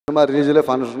Cinema రిలీజ్లే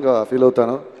ఫంక్షన్గా feel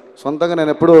అవుతాను. సొంతంగా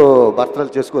నేను ఎప్పుడూ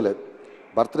బర్త్డేలు చేసుకోలేదు.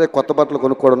 బర్త్డే కొత్త బట్టలు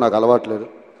కొనుక్కోవడం నాకు అలవాట్లేదు.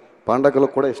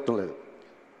 పండగలకు కూడా ఇష్టం లేదు.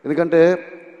 ఎందుకంటే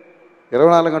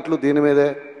 24 గంటలు దీని మీదే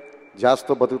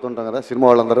జాస్తో బతుకుతుంటాం కదా సినిమా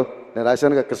వాళ్ళందరూ. నేను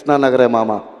రాశానుగా కృష్ణానగరే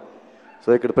మామ. సో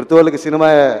ఇక్కడ ప్రతి వాళ్ళకి సినిమా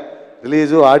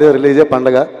రిలీజు, ఆడియో రిలీజే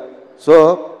పండగ. సో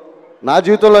నా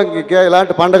జీవితంలో ఇంకా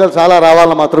ఇలాంటి పండుగలు చాలా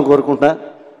రావాలని మాత్రం కోరుకుంటున్నా.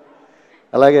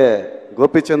 అలాగే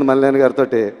గోపిచంద్ మలినేని గారితో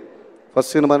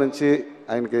ఫస్ట్ సినిమా నుంచి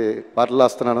ఆయనకి పాటలు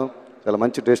రాస్తున్నాను. చాలా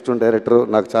మంచి టేస్ట్ ఉన్న డైరెక్టరు.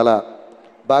 నాకు చాలా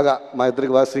బాగా మా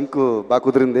ఇద్దరికి బాగా సింక్ బాగా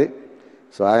కుదిరింది.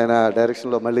 సో ఆయన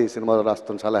డైరెక్షన్లో మళ్ళీ సినిమాలో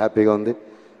రాస్తాను, చాలా హ్యాపీగా ఉంది.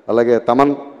 అలాగే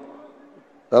తమన్,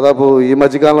 దాదాపు ఈ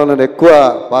మధ్యకాలంలో నేను ఎక్కువ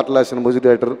పాటలు రాసిన మ్యూజిక్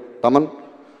డైరెక్టర్ తమన్.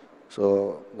 సో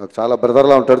నాకు చాలా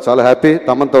బ్రదర్లా ఉంటాడు, చాలా హ్యాపీ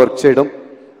తమన్తో వర్క్ చేయడం.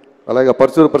 అలాగే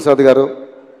పరుచూరి ప్రసాద్ గారు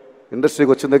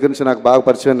ఇండస్ట్రీకి వచ్చిన దగ్గర నుంచి నాకు బాగా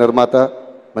పరిచయం నిర్మాత,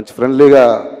 మంచి ఫ్రెండ్లీగా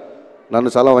నన్ను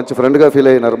చాలా మంచి ఫ్రెండ్గా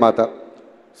ఫీల్ అయ్యే నిర్మాత.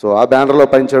 సో ఆ బ్యానర్లో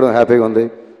పనిచేయడం హ్యాపీగా ఉంది.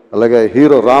 అలాగే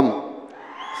హీరో రామ్,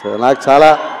 సో నాకు చాలా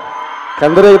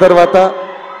కందిరేగి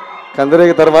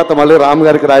తర్వాత మళ్ళీ రామ్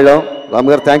గారికి రాయడం. రామ్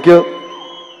గారు థ్యాంక్ యూ.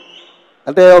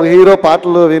 అంటే ఒక హీరో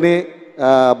పాటలు విని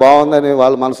బాగుందని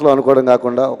వాళ్ళ మనసులో అనుకోవడం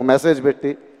కాకుండా ఒక మెసేజ్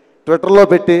పెట్టి ట్విట్టర్లో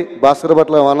పెట్టి Bhaskar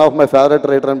Bhatla one of my favourite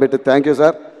writer అని పెట్టి థ్యాంక్ యూ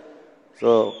సార్. సో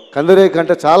కందిరేగి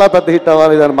కంటే చాలా పెద్ద హిట్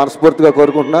అవ్వాలి దాన్ని మనస్ఫూర్తిగా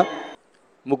కోరుకుంటున్నా.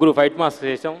 ముగ్గురు ఫైట్ మాస్టర్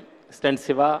చేసాం. స్టంట్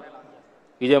శివ,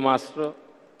 విజయ్ మాస్టర్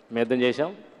మేద్దం చేసాం.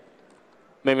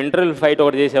 మేము ఇంటర్వ్యూ ఫైట్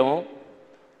ఒకటి చేసాము,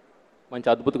 మంచి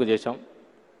అద్భుతంగా చేసాం.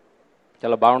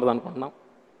 చాలా బాగుంటుంది అనుకుంటున్నాం.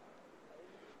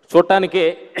 చూడటానికి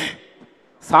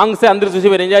సాంగ్సే అందరూ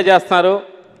చూసి మీరు ఎంజాయ్ చేస్తున్నారు.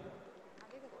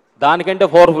 దానికంటే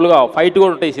పవర్ఫుల్గా ఫైట్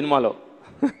కూడా ఉంటాయి సినిమాలో.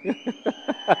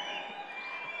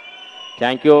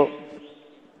 Thank you.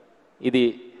 ఇది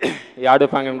ఈ ఆడియో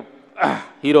ఫంక్షన్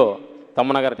హీరో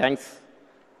తమ్మన్న గారు థ్యాంక్స్,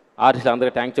 ఆర్టిస్టులు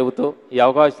అందరికీ థ్యాంక్స్ చెబుతూ ఈ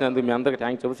అవకాశం ఇచ్చినందుకు మీ అందరికీ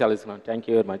థ్యాంక్స్ చెబుతూ సెలవుస్తున్నాను. Thank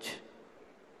you very much.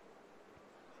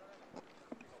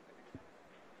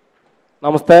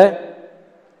 నమస్తే.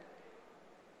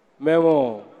 మేము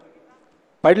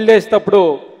పైడిల్ వేసేటప్పుడు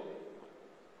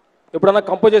ఎప్పుడన్నా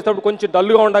కంపోజ్ చేసేటప్పుడు కొంచెం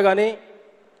డల్గా ఉండగాని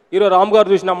హీరో రామ్ గారు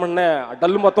చూసినామంటే ఆ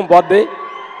డల్లు మొత్తం పోద్ది.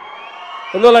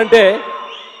 ఎందువల్లంటే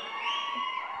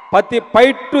ప్రతి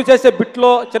ఫైట్ చేసే బిట్లో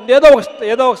చిన్న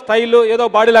ఏదో ఒక స్టైలు, ఏదో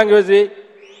బాడీ లాంగ్వేజ్,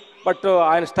 బట్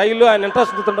ఆయన స్టైలు, ఆయన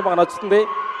ఇంట్రెస్ట్ చూస్తుంటే మాకు నచ్చుతుంది.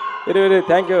 Very very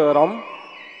thank you Ram.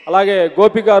 అలాగే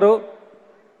గోపి గారు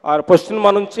ఫస్ట్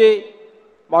సినిమా నుంచి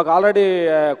మాకు ఆల్రెడీ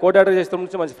కోఆర్డినేటర్ చేసిన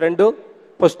నుంచి మంచి ఫ్రెండు.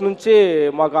 ఫస్ట్ నుంచి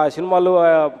మాకు ఆ సినిమాలు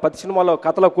ప్రతి సినిమాలో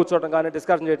కథలో కూర్చోవడం కానీ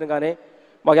డిస్కషన్ చేయడం కానీ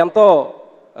మాకు ఎంతో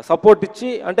సపోర్ట్ ఇచ్చి,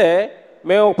 అంటే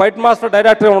మేము ఫైట్ మాస్టర్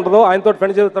డైరెక్టరే ఉండదు, ఆయనతో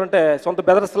ఫ్రెండ్ చేస్తుంటే సొంత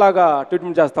బెదర్స్ లాగా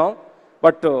ట్రీట్మెంట్ చేస్తాం.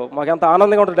 బట్ మాకు ఎంత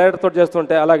ఆనందంగా ఉంటుంది డైరెక్టర్తో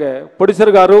చేస్తుంటే. అలాగే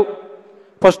ప్రొడ్యూసర్ గారు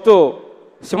ఫస్ట్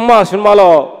సినిమాలో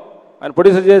ఆయన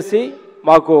ప్రొడ్యూసర్ చేసి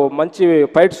మాకు మంచి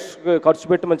ఫైట్స్ ఖర్చు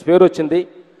పెట్టి మంచి పేరు వచ్చింది.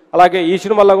 అలాగే ఈ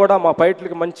సినిమాలో కూడా మా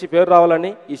ఫైట్లకి మంచి పేరు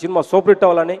రావాలని, ఈ సినిమా సూపర్ హిట్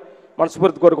అవ్వాలని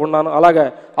మనస్ఫూర్తి కోరుకుంటున్నాను. అలాగే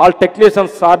ఆల్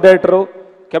టెక్నీషియన్స్, ఆర్ట్ డైరెక్టరు,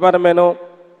 కెమెరామెను,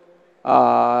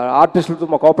 ఆర్టిస్టులతో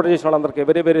మా కోఆపరేట్ చేసిన వాళ్ళందరికీ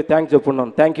వెరీ వెరీ థ్యాంక్స్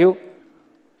చెప్పుకున్నాను. Thank you.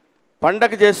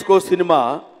 పండగ చేసుకో సినిమా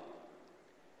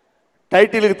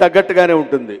టైటిల్కి తగ్గట్టుగానే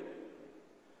ఉంటుంది.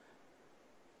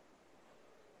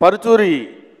 పరుచూరి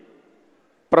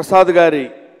ప్రసాద్ గారి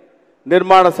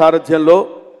నిర్మాణ సారథ్యంలో,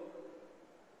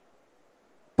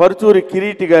 పరుచూరి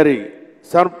కిరీటి గారి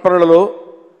సమర్పణలో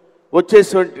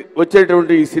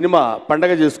వచ్చేటువంటి ఈ సినిమా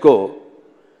పండగ చేసుకో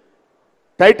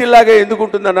టైటిల్ లాగా ఎందుకు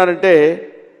ఉంటుందన్నారంటే,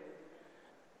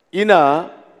 ఈయన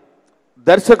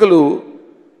దర్శకులు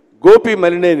గోపి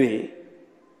మలినేని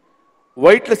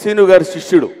వైట్ల సీను గారి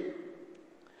శిష్యుడు.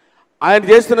 ఆయన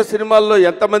చేస్తున్న సినిమాల్లో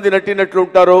ఎంతమంది నటీనటులు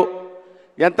ఉంటారో,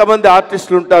 ఎంతమంది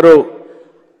ఆర్టిస్టులు ఉంటారో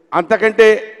అంతకంటే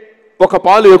ఒక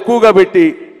పాలు ఎక్కువగా పెట్టి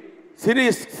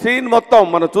స్క్రీన్ మొత్తం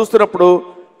మనం చూస్తున్నప్పుడు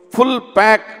ఫుల్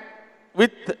ప్యాక్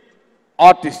విత్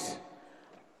ఆర్టిస్ట్,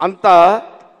 అంత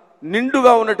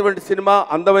నిండుగా ఉన్నటువంటి సినిమా,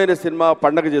 అందమైన సినిమా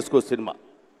పండగ చేసుకో సినిమా.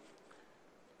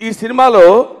 ఈ సినిమాలో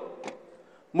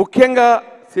ముఖ్యంగా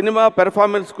సినిమా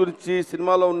పెర్ఫార్మెన్స్ గురించి,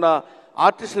 సినిమాలో ఉన్న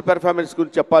ఆర్టిస్టుల పెర్ఫార్మెన్స్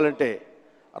గురించి చెప్పాలంటే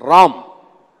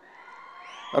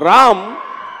రామ్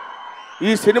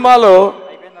ఈ సినిమాలో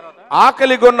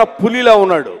ఆకలిగొన్న పులిలా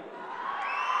ఉన్నాడు,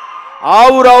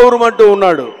 ఆవురావురమంటూ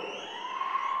ఉన్నాడు.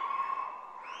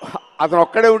 అతను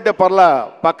ఒక్కడే ఉంటే పర్లా,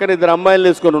 పక్కన ఇద్దరు అమ్మాయిలు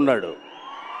వేసుకొని ఉన్నాడు.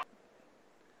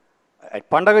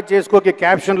 పండగ చేసుకోకి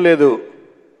క్యాప్షన్ లేదు,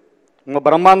 ఇంకా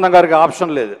బ్రహ్మానందం గారికి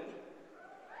ఆప్షన్ లేదు,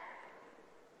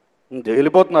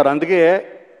 వెళ్ళిపోతున్నారు. అందుకే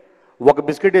ఒక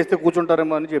బిస్కెట్ వేస్తే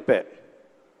కూర్చుంటారేమో అని చెప్పా.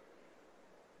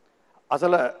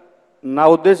 అసలు నా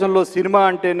ఉద్దేశంలో సినిమా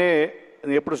అంటేనే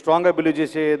ఎప్పుడు స్ట్రాంగ్గా బిలీవ్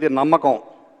చేసేది నమ్మకం.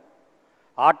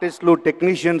 ఆర్టిస్టులు,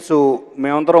 టెక్నీషియన్స్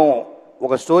మేమందరం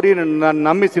ఒక స్టోరీని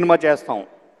నమ్మి సినిమా చేస్తాం.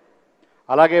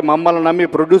 అలాగే మమ్మల్ని నమ్మి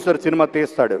ప్రొడ్యూసర్ సినిమా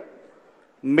తీస్తాడు.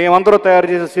 మేమందరూ తయారు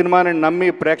చేసే సినిమాని నమ్మి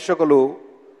ప్రేక్షకులు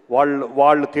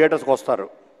వాళ్ళు థియేటర్స్కి వస్తారు.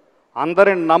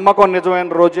 అందరి నమ్మకం నిజమైన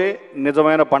రోజే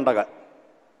నిజమైన పండగ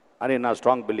అని నా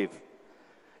స్ట్రాంగ్ బిలీఫ్.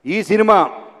 ఈ సినిమా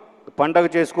పండగ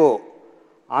చేసుకో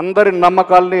అందరి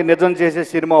నమ్మకాల్ని నిజం చేసే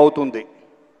సినిమా అవుతుంది.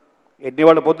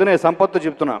 ఇవాళ పొద్దునే సంపత్తు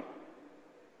చెప్తున్నా,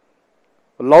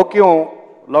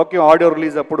 లౌక్యం ఆడియో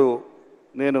రిలీజ్ అప్పుడు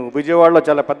నేను విజయవాడలో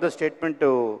చాలా పెద్ద స్టేట్మెంట్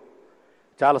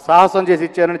చాలా సాహసం చేసి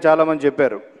ఇచ్చానని చాలామంది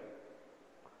చెప్పారు.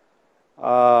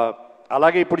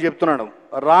 అలాగే ఇప్పుడు చెప్తున్నాను,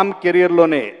 Ram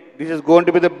కెరియర్లోనే this is going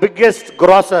to be the biggest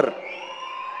grosser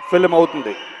film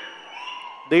అవుతుంది.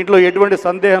 దీంట్లో ఎటువంటి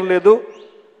సందేహం లేదు.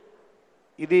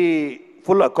 ఇది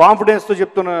ఫుల్ కాన్ఫిడెన్స్తో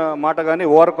చెప్తున్న మాట, కానీ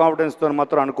ఓవర్ కాన్ఫిడెన్స్తో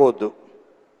మాత్రం అనుకోవద్దు.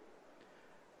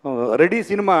 రెడీ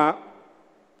సినిమా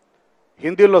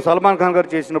హిందీలో సల్మాన్ ఖాన్ గారు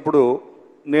చేసినప్పుడు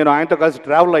నేను ఆయనతో కలిసి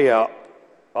ట్రావెల్ అయ్యా.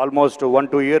 ఆల్మోస్ట్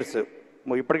 1-2 ఇయర్స్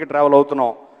ఇప్పటికీ ట్రావెల్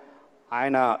అవుతున్నాం.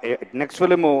 ఆయన నెక్స్ట్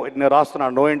ఫిలిం నేను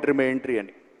రాస్తున్నాను, నో ఎంట్రీ మే ఎంట్రీ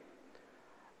అని.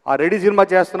 ఆ రెడీ సినిమా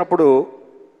చేస్తున్నప్పుడు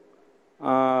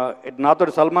నాతో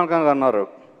సల్మాన్ ఖాన్ గారు అన్నారు,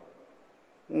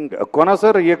 కోనా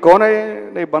సార్ ఏ కోన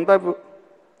నీ బందా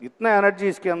ఇతనా ఎనర్జీ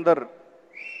ఇస్కి అందర్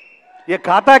ఏ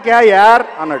ఖాతా క్యా యార్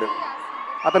అన్నాడు.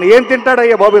 అతను ఏం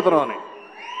తింటాడయ్యా బాబు ఇతను అని.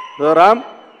 రామ్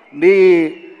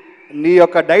నీ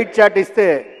యొక్క డైట్ చార్ట్ ఇస్తే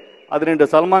అది నేను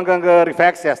సల్మాన్ ఖాన్ గారికి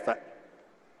ఫ్యాక్స్ చేస్తా.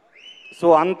 సో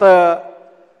అంత.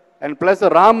 అండ్ ప్లస్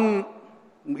రామ్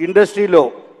ఇండస్ట్రీలో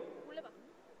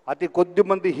అతి కొద్ది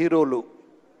మంది హీరోలు,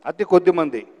 అతి కొద్ది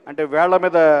మంది అంటే వేళ్ల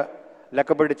మీద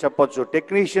లెక్కబెట్టి చెప్పొచ్చు,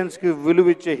 టెక్నీషియన్స్కి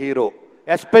విలువ ఇచ్చే హీరో,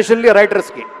 ఎస్పెషల్లీ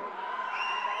రైటర్స్కి.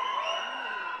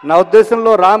 నా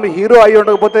ఉద్దేశంలో రామ్ హీరో అయి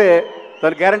ఉండకపోతే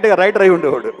తను గ్యారంటీగా రైటర్ అయి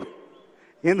ఉండేవాడు.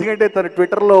 ఎందుకంటే తన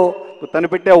ట్విట్టర్లో తను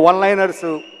పెట్టే వన్లైనర్స్,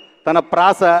 తన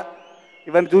ప్రాస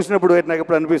ఇవన్నీ చూసినప్పుడు నాకు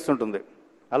ఎప్పుడు అనిపిస్తుంటుంది.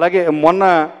 అలాగే మొన్న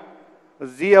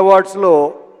జీ అవార్డ్స్లో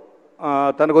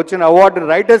తనకు వచ్చిన అవార్డుని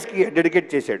రైటర్స్కి డెడికేట్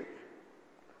చేశాడు.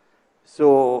 సో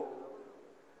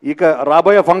ఇక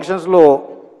రాబోయే ఫంక్షన్స్లో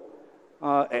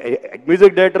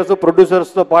మ్యూజిక్ డైరెక్టర్స్,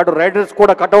 ప్రొడ్యూసర్స్తో పాటు రైటర్స్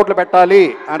కూడా కటౌట్లు పెట్టాలి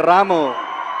అని రాము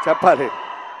చెప్పాలి.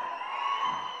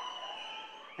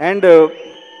 అండ్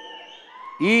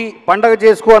ఈ పండగ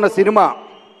చేసుకో అన్న సినిమా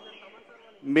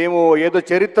మేము ఏదో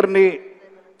చరిత్రని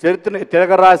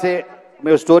తిరగరాసే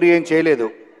మేము స్టోరీ ఏం చేయలేదు.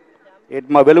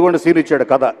 మా వెలుగొండ సీన్ ఇచ్చాడు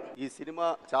కథ. ఈ సినిమా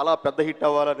చాలా పెద్ద హిట్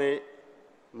అవ్వాలని,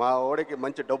 మా ఓడికి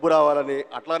మంచి డబ్బు రావాలని,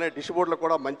 అట్లానే డిస్ట్రిబ్యూటర్లు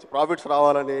కూడా మంచి ప్రాఫిట్స్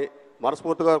రావాలని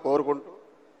మనస్ఫూర్తిగా కోరుకుంటూ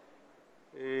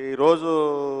ఈరోజు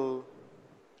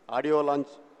ఆడియో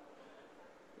లాంచ్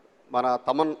మన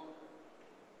తమన్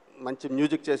మంచి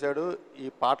మ్యూజిక్ చేశాడు. ఈ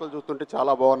పాటలు చూస్తుంటే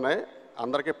చాలా బాగున్నాయి.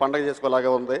 అందరికీ పండగ చేసుకోలాగే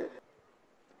ఉంది.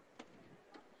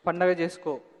 పండగ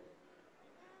చేసుకో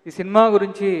ఈ సినిమా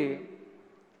గురించి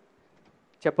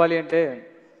చెప్పాలి అంటే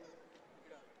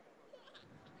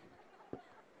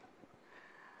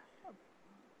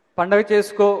పండగ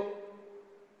చేసుకో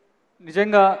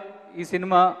నిజంగా ఈ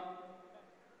సినిమా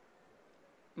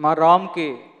మా రామ్కి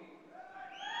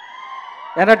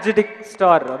ఎనర్జెటిక్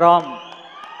స్టార్ రామ్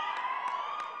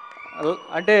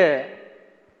అంటే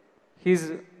హీజ్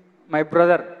మై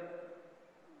బ్రదర్.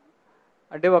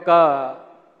 అంటే ఒక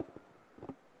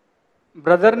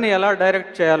బ్రదర్ని ఎలా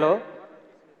డైరెక్ట్ చేయాలో,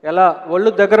 ఎలా ఒళ్ళు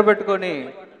దగ్గర పెట్టుకొని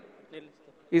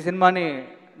ఈ సినిమాని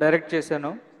డైరెక్ట్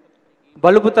చేశాను.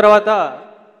 బలుపు తర్వాత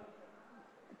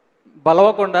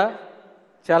బలవకుండా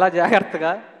చాలా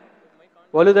జాగ్రత్తగా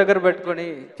ఒళ్ళు దగ్గర పెట్టుకొని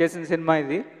చేసిన సినిమా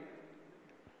ఇది.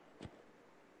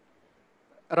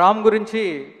 రామ్ గురించి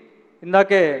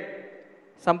ఇందాకే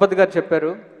సంపత్ గారు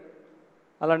చెప్పారు,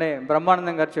 అలానే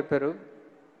బ్రహ్మానందం గారు చెప్పారు.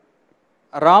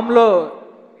 రామ్లో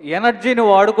ఎనర్జీని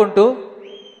వాడుకుంటూ,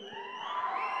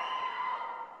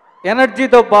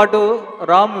 ఎనర్జీతో పాటు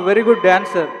రామ్ వెరీ గుడ్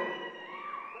డ్యాన్సర్.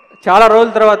 చాలా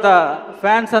రోజుల తర్వాత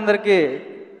ఫ్యాన్స్ అందరికీ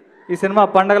ఈ సినిమా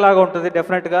పండగలాగా ఉంటుంది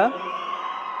డెఫినెట్గా.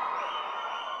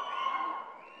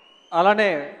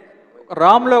 అలానే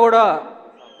రామ్లో కూడా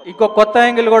ఇంకో కొత్త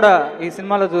యాంగిల్ కూడా ఈ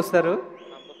సినిమాలో చూస్తారు.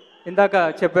 ఇందాక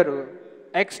చెప్పారు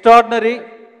ఎక్స్ట్రాడినరీ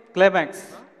క్లైమాక్స్.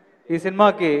 ఈ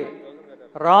సినిమాకి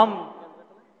రామ్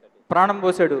ప్రాణం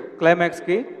పోసాడు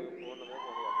క్లైమాక్స్కి.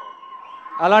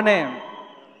 అలానే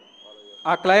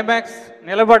ఆ క్లైమాక్స్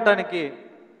నిలబడటానికి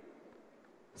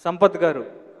సంపత్ గారు,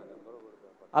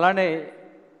 అలానే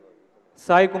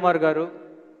సాయి కుమార్ గారు,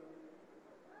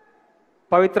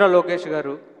 పవిత్ర లోకేష్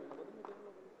గారు,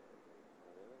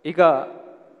 ఇక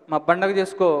మా పండగ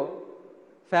చేసుకో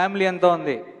ఫ్యామిలీ ఎంతో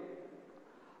ఉంది.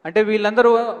 అంటే వీళ్ళందరూ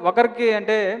ఒకరికి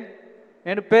అంటే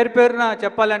నేను పేరున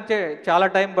చెప్పాలంటే చాలా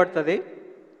టైం పడుతుంది.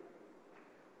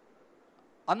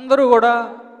 అందరూ కూడా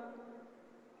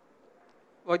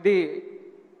ఇది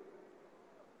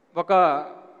ఒక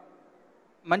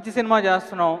మంచి సినిమా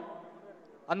చేస్తున్నాం,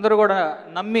 అందరూ కూడా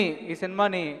నమ్మి ఈ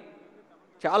సినిమాని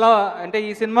చాలా అంటే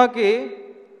ఈ సినిమాకి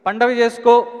పండగ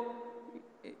చేసుకో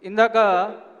ఇందాక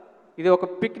ఇది ఒక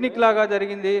పిక్నిక్ లాగా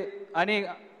జరిగింది అని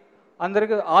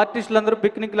అందరికి ఆర్టిస్టులందరూ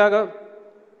పిక్నిక్ లాగా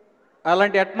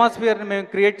అలాంటి అట్మాస్ఫియర్ని మేము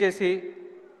క్రియేట్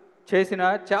చేసిన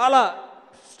చాలా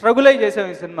స్ట్రగుల్ అయి చేసాం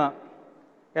ఈ సినిమా.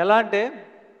 ఎలా అంటే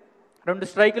 2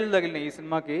 స్ట్రైకులు తగిలినాయి ఈ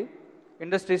సినిమాకి,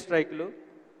 ఇండస్ట్రీ స్ట్రైకులు.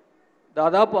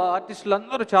 దాదాపు ఆర్టిస్టులు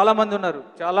అందరూ చాలామంది ఉన్నారు,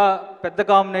 చాలా పెద్ద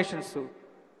కాంబినేషన్స్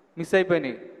మిస్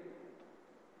అయిపోయినాయి.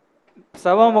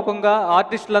 సభాముఖంగా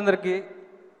ఆర్టిస్టులందరికీ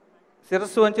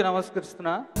శిరస్సు వంచి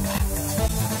నమస్కరిస్తున్నా.